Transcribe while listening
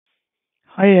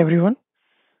Hi everyone.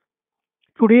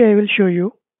 Today I will show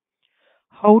you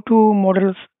how to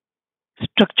model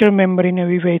structure member in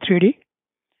Aveva E3D.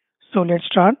 So let's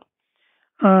start.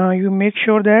 You make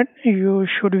sure that you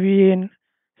should be in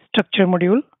structure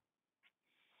module.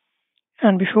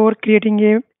 And before creating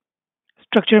a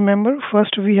structure member,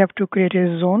 first we have to create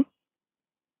a zone.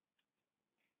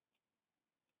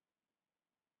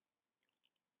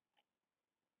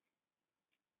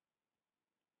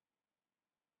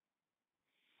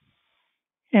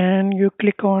 And you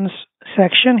click on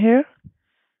section here.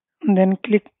 And then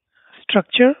click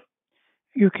structure.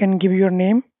 You can give your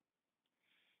name.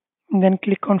 And then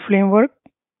click on framework.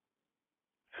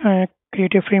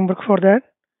 Create a framework for that.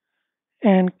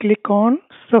 And click on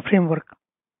subframework.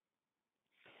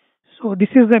 So this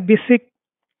is the basic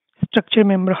structure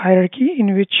member hierarchy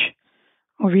in which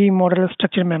we model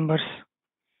structure members.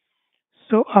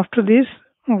 So after this,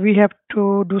 we have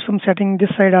to do some setting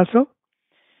this side also.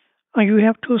 You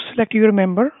have to select your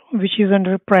member, which is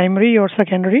under primary or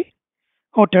secondary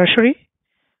or tertiary.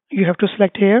 You have to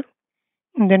select here,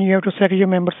 and then you have to select your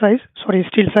member size,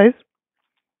 steel size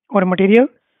or material,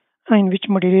 in which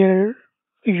material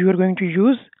you are going to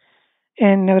use.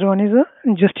 And another one is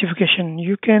a justification.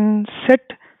 You can set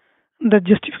the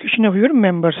justification of your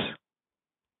members.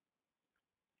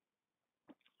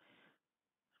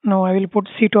 Now I will put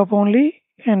C top only,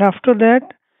 and after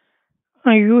that,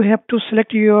 you have to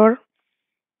select your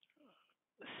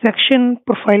section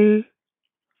profile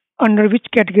under which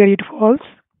category it falls.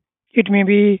 It may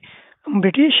be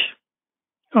British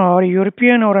or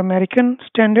European or American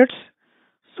standards.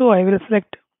 So I will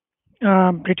select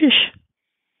British,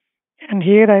 and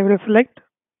here I will select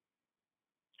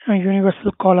a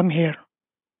universal column here.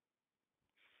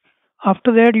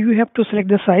 After that, you have to select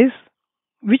the size,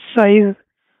 which size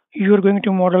you are going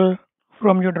to model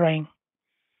from your drawing.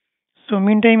 So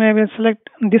meantime, I will select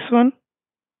this one,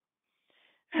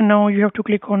 and now you have to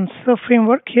click on sub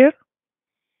framework here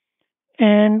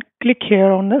and click here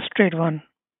on the straight one.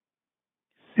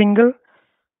 Single.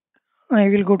 I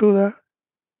will go to the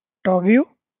top view.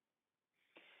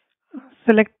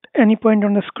 Select any point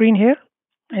on the screen here.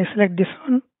 I select this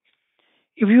one.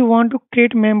 If you want to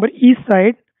create member each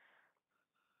side,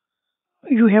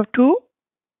 you have to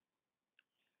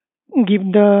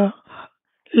give the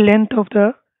length of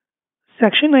the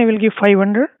section. I will give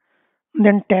 500,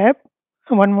 then tab,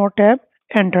 one more tab,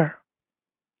 enter.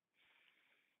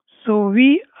 So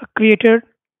we created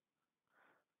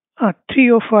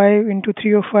 305 into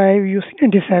 305 using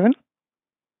 97.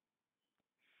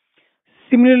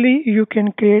 Similarly, you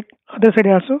can create other side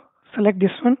also. Select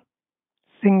this one,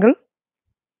 single.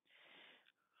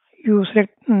 You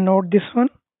select node this one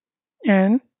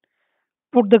and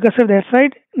put the cursor that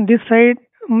side. This side,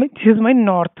 this is my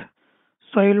north.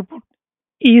 So I will put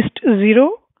east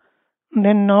 0,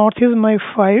 then north is my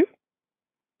 5,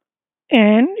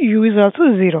 and u is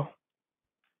also 0.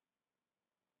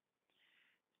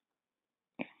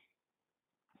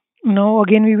 Now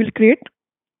again we will create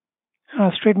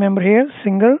a straight member here,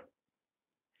 single.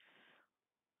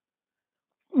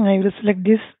 I will select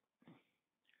this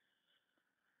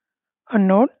a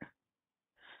node,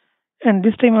 and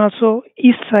this time also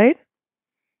east side.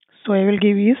 So I will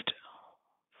give east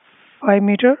 5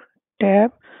 meter,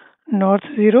 tab, north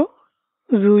 0,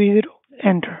 zoo 0,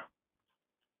 enter.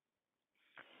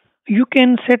 You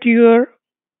can set your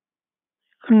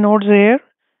nodes here,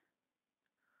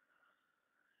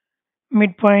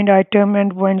 midpoint, item,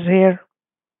 endpoints here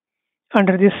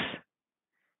under this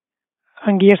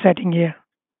gear setting here.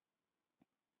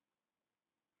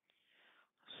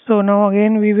 So now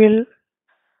again we will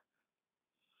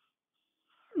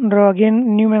draw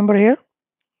again new member here.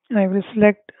 I will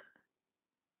select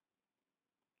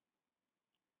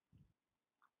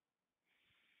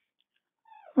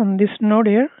on this node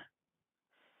here,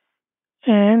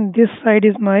 and this side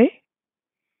is my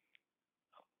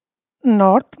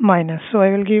north minus. So I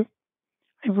will give,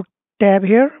 I put tab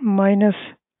here, minus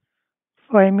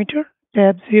 5 meter,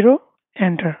 tab 0,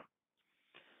 enter.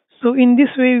 So in this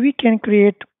way we can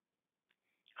create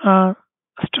a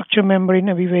structure member in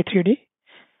Aveva E3D.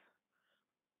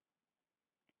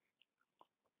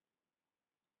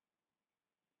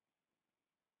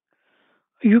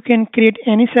 You can create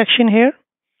any section here.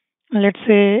 Let's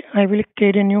say I will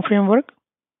create a new framework,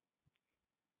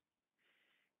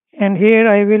 and here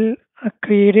I will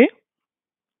create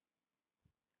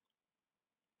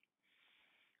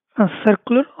a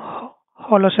circular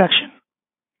hollow section.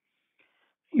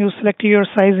 You select your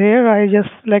size here. I just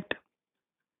select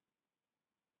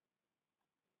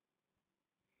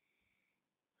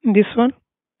this one,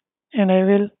 and I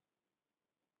will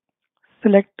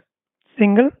select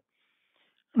single.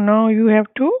 Now you have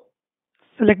to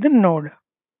select the node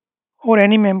or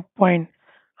any mem point.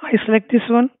 I select this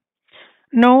one.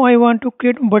 Now I want to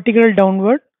create vertical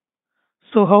downward.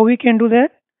 So how we can do that?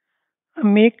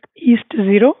 Make east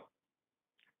 0,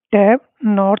 tab,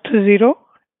 north 0,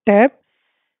 tab,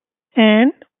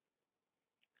 and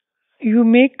you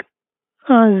make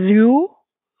a z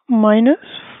minus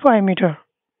 5 meter.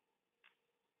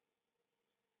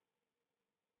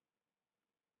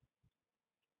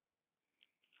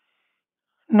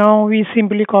 Now we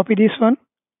simply copy this one.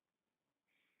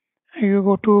 You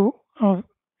go to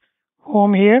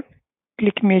home here,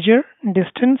 click measure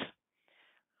distance.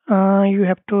 You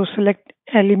have to select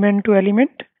element to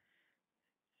element,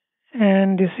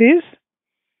 and this is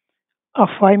a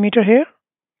 5 meter here.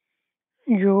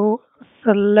 You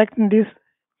select this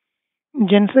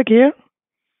gensec here,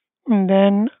 and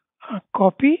then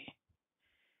copy,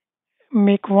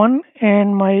 make one,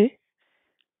 and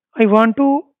I want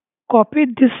to copy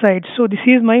this side. So this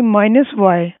is my minus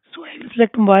y. So I will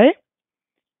select y,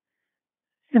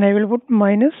 and I will put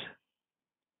minus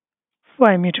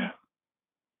 5 meter.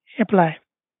 Apply.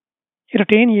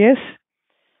 Retain, yes.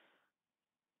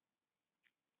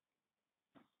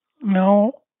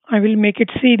 Now I will make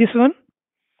it see this one.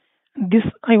 This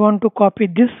I want to copy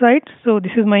this side. So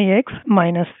this is my x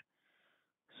minus.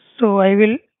 So I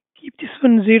will keep this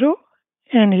one 0,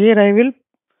 and here I will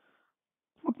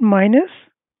put minus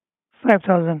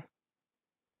 5,000.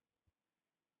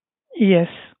 Yes.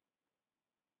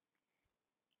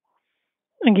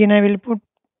 Again I will put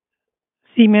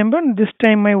C member. This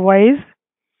time my y is.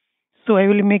 So I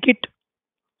will make it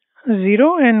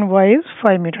 0 and y is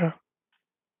 5 meter.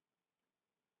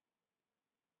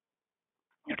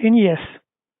 Again, yes.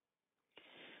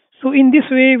 So in this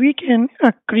way we can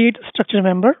create a structure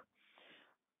member.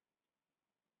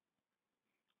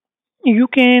 You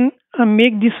can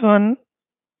make this one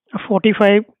a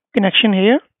 45 connection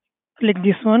here. Click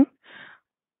this one.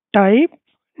 Type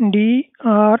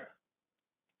DRNE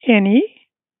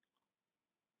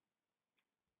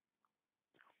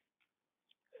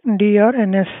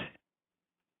DRNS.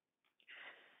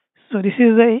 So this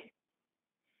is the.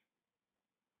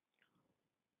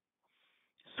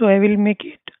 So I will make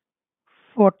it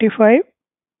 45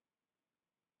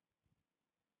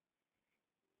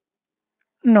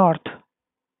 north.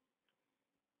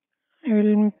 I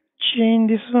will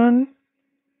change this one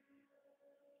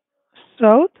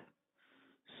south.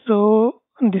 So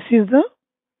this is the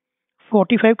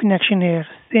 45 connection here.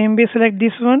 Same way select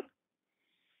this one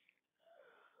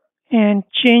and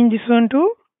change this one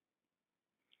to,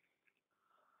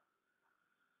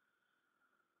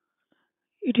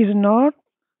 it is not,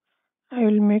 I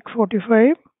will make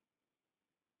 45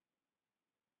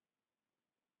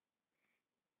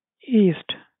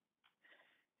 east.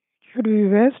 Should be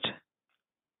west.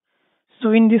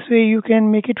 So in this way you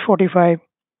can make it 45.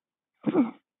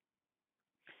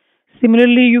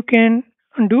 Similarly you can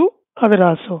do other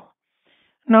also.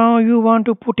 Now you want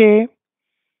to put a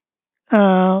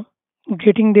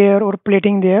grating there or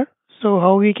plating there. So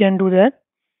how we can do that?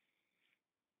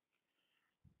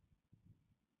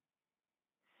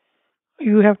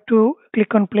 You have to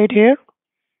click on plate here,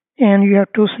 and you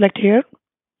have to select here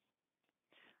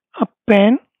a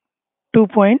pen 2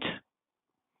 points.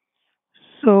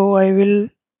 So I will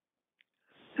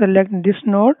select this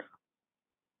node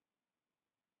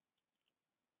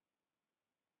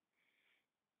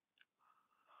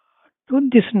to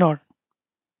this node.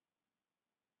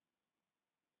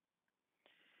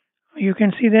 You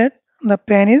can see that the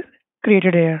pen is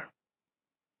created here.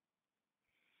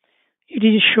 It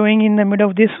is showing in the middle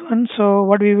of this one. So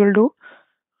what we will do,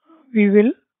 we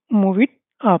will move it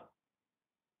up.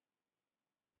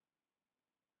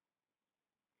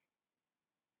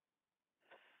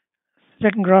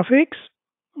 Select graphics,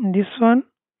 this one,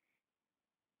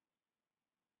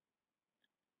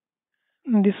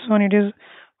 it is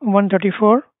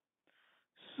 134.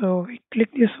 So we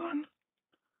click this one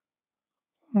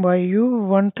by U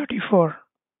 134.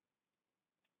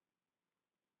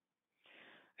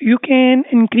 You can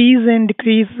increase and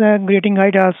decrease the grating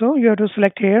height also. You have to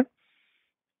select here.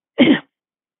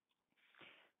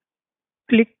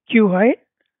 Click Q height.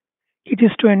 It is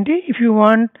 20. If you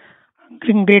want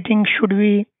grating should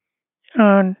be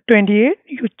 28,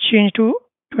 you change to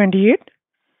 28.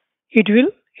 It will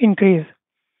increase.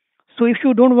 So if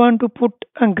you don't want to put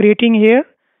a grating here,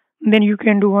 then you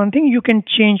can do one thing. You can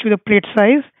change to the plate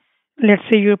size. Let's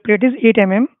say your plate is 8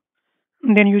 mm.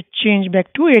 Then you change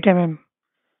back to 8 mm.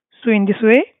 So in this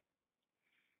way,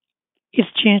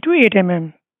 it's changed to 8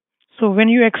 mm. So when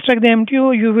you extract the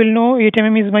MTO, you will know 8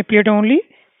 mm is my plate only.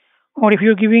 Or if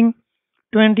you're giving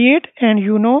 28, and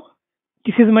you know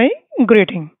this is my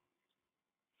grading.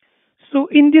 So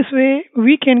in this way,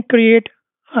 we can create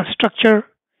a structure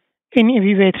in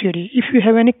Aveva E3D. If you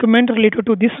have any comment related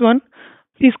to this one,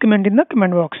 please comment in the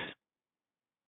comment box.